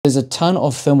There's a ton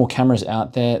of thermal cameras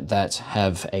out there that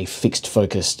have a fixed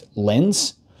focused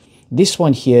lens. This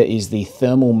one here is the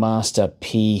Thermal Master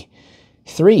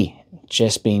P3,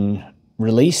 just been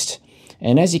released.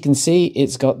 And as you can see,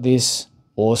 it's got this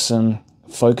awesome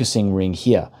focusing ring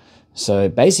here. So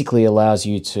it basically allows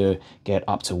you to get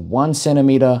up to 1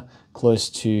 centimeter close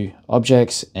to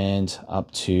objects and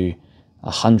up to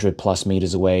 100+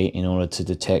 meters away in order to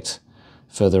detect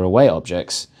further away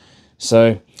objects.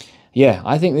 So yeah,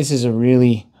 I think this is a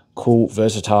really cool,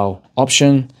 versatile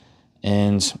option.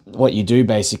 And what you do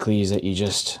basically is that you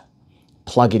just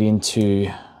plug it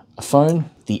into a phone,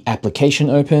 the application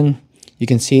open. You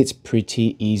can see it's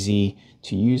pretty easy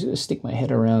to use. I'll stick my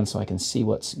head around so I can see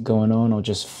what's going on. I'll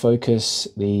just focus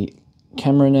the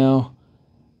camera now.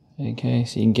 Okay,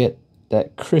 so you can get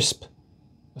that crisp,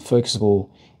 focusable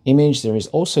image. There is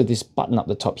also this button up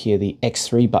the top here, the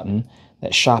X3 button,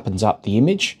 that sharpens up the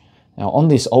image. Now on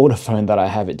this older phone that I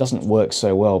have, it doesn't work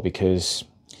so well because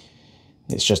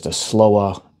it's just a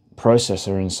slower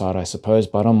processor inside, I suppose.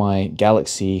 But on my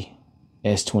Galaxy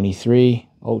S23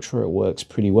 Ultra, it works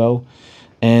pretty well.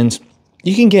 And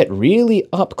you can get really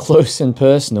up close and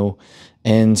personal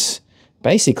and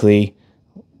basically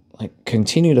like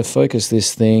continue to focus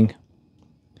this thing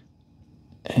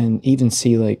and even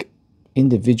see like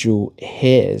individual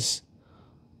hairs,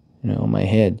 you know, on my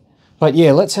head. But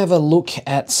yeah, let's have a look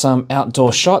at some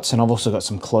outdoor shots, and I've also got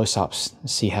some close-ups to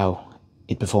see how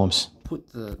it performs. Put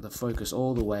the focus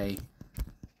all the way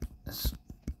as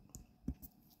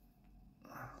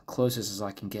closest as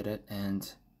I can get it,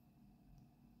 and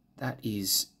that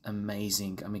is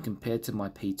amazing. I mean, compared to my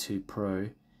P2 Pro,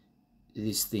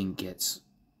 this thing gets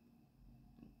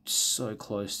so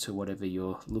close to whatever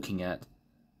you're looking at.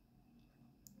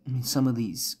 I mean, some of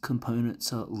these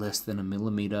components are less than a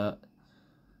millimeter.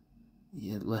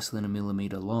 Yeah, less than a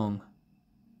millimeter long.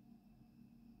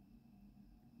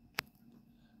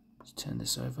 Let's turn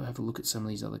this over, have a look at some of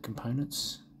these other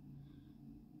components.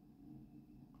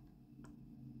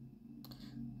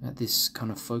 At this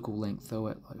kind of focal length though,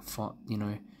 at like 5, you know,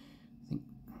 I think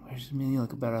where's maybe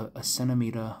like about a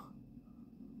centimeter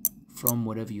from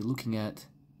whatever you're looking at.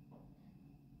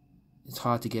 It's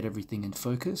hard to get everything in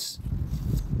focus.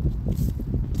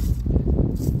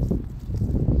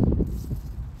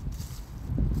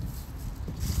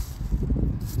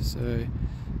 So,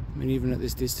 I mean, even at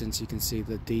this distance, you can see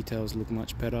the details look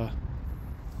much better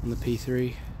on the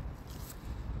P3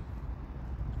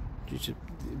 due to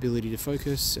the ability to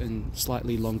focus and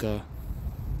slightly longer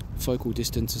focal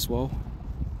distance as well.